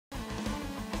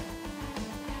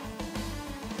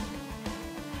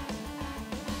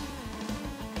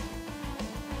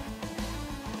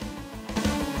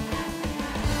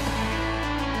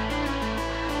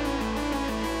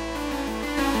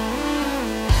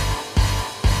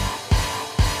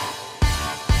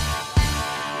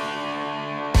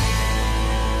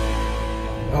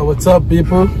What's up,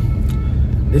 people?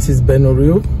 This is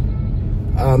Benoriu.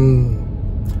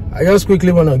 I just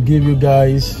quickly want to give you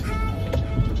guys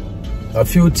a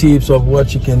few tips of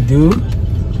what you can do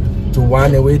to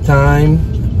while away time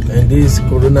in this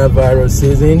coronavirus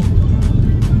season.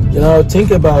 You know,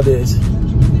 think about this.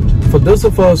 For those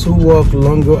of us who work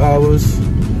longer hours,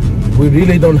 we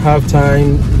really don't have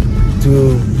time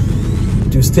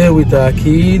to stay with our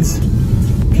kids,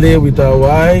 play with our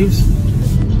wives,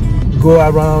 go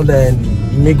around and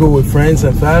mingle with friends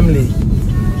and family.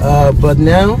 But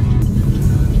now,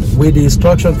 with the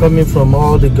instruction coming from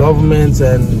all the governments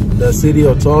and the city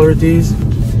authorities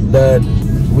that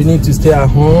we need to stay at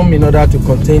home in order to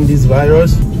contain this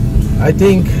virus, I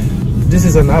think this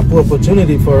is an ample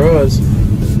opportunity for us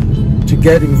to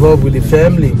get involved with the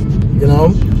family, you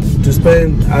know, to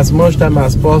spend as much time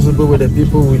as possible with the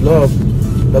people we love,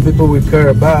 the people we care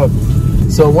about.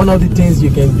 So one of the things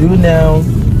you can do now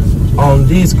on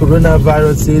this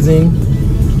coronavirus season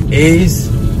is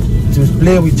to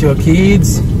play with your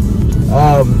kids,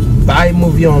 buy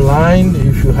movie online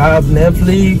if you have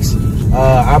Netflix,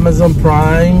 Amazon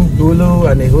Prime,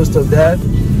 Hulu, and a host of that.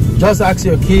 Just ask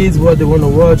your kids what they want to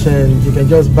watch and you can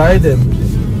just buy them.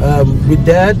 With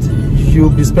that, you'll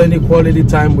be spending quality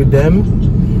time with them.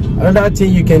 Another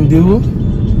thing you can do,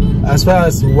 as far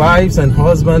as wives and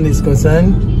husband is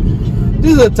concerned,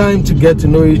 this is a time to get to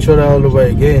know each other all over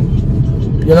again.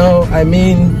 You know, I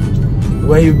mean,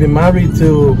 when you've been married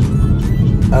to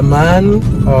a man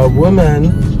or a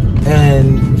woman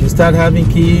and you start having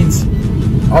kids,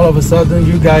 all of a sudden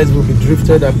you guys will be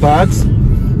drifted apart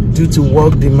due to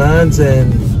work demands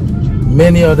and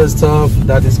many other stuff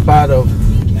that is part of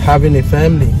having a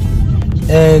family.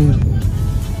 And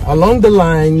along the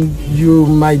line, you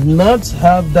might not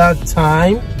have that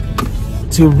time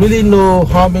to really know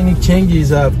how many changes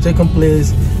have taken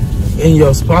place in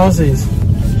your spouses.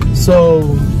 So,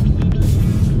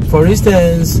 for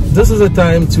instance, this is a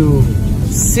time to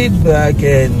sit back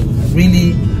and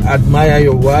really admire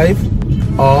your wife.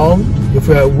 Or if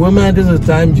you're a woman, this is a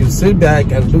time you sit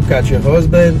back and look at your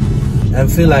husband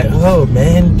and feel like, oh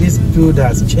man, this dude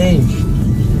has changed.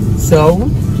 So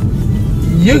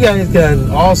you guys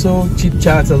can also chit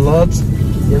chat a lot,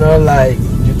 you know, like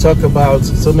you talk about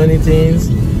so many things,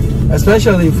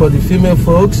 especially for the female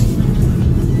folks.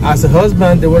 As a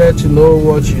husband, they wanted to know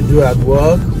what you do at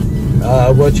work,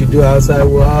 what you do outside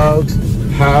work,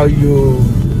 how you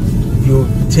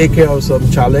take care of some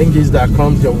challenges that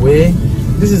comes your way.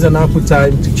 This is an ample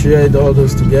time to share all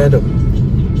those together,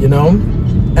 you know.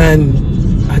 And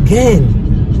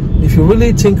again, if you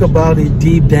really think about it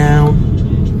deep down,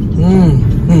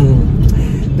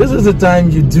 this is the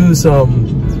time you do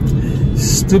some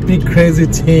stupid, crazy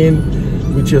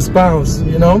thing with your spouse,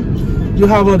 you know. You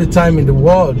have all the time in the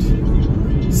world.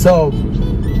 So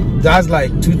that's like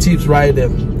two tips right there.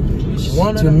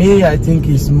 One to me, I think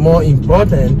is more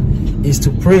important is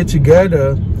to pray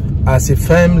together as a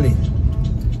family.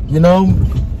 You know,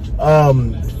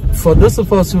 for those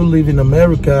of us who live in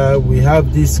America, we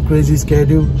have this crazy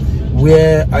schedule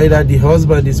where either the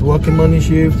husband is working morning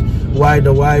shift while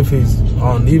the wife is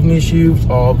on evening shift,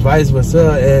 or vice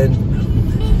versa, and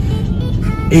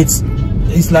it's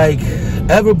like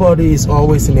everybody is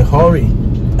always in a hurry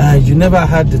and you never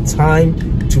had the time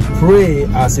to pray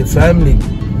as a family.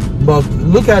 But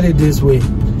look at it this way,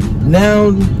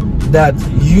 now that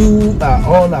you are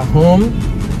all at home,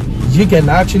 you can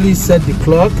actually set the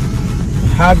clock,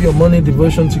 have your morning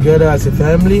devotion together as a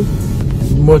family,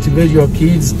 motivate your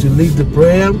kids to lead the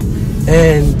prayer,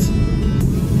 and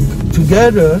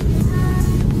together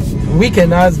we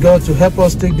can ask God to help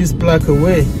us take this plague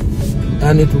away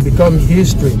and it will become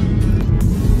history.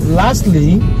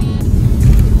 Lastly,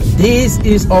 this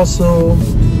is also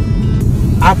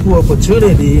ample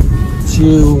opportunity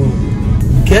to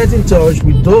get in touch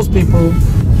with those people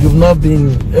you've not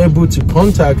been able to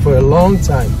contact for a long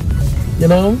time. You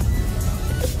know,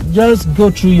 just go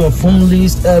through your phone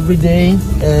list every day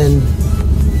and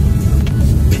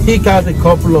pick out a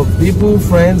couple of people,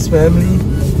 friends, family,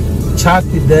 chat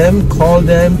with them, call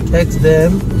them, text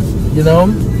them, you know,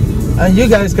 and you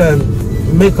guys can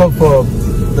make up for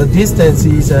the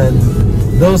distances and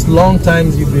those long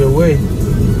times you'll be away.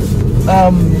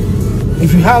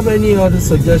 If you have any other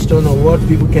suggestion on what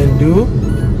people can do,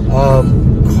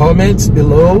 comment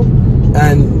below,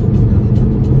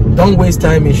 and don't waste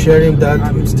time in sharing that.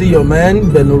 I'm still your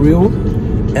man, Benoriu,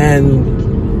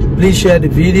 and please share the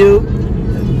video.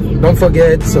 Don't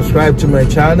forget, subscribe to my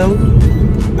channel.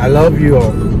 I love you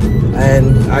all,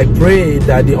 and I pray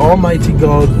that the Almighty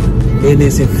God in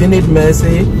His infinite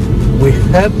mercy will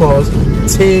help us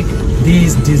take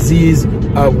this disease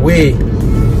away.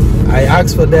 I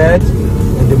ask for that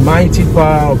in the mighty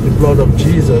power of the blood of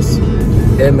Jesus.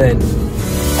 Amen.